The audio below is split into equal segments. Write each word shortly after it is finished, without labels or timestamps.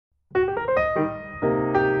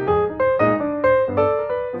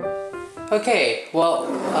Okay, well,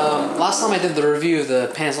 last time I did the review of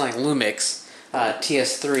the Panasonic Lumix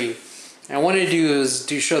TS3, and I wanted to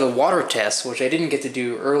do show the water test, which I didn't get to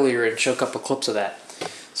do earlier, and show a couple clips of that.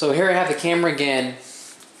 So here I have the camera again.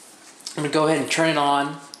 I'm going to go ahead and turn it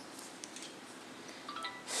on.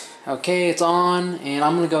 Okay, it's on, and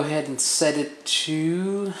I'm going to go ahead and set it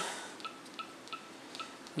to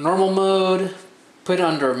normal mode, put it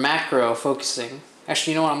under macro focusing.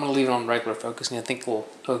 Actually, you know what, I'm going to leave it on regular focusing. I think we'll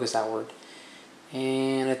focus outward.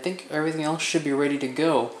 And I think everything else should be ready to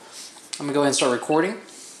go. I'm going to go ahead and start recording.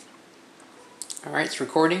 Alright, it's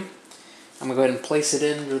recording. I'm going to go ahead and place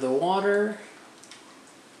it under the water.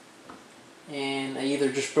 And I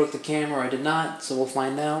either just broke the camera or I did not, so we'll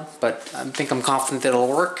find out. But I think I'm confident that it'll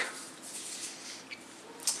work.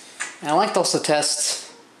 And I like to also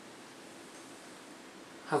test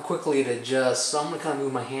how quickly it adjusts. So I'm going to kind of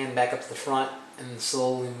move my hand back up to the front and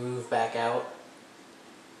slowly move back out.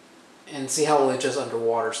 And see how it will adjust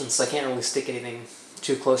underwater, since I can't really stick anything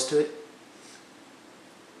too close to it.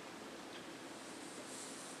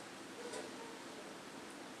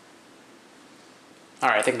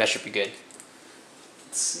 Alright, I think that should be good.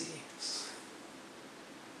 Let's see.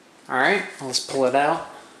 Alright, let's pull it out.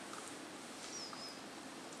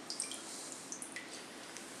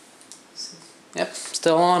 Yep,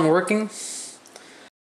 still on, working.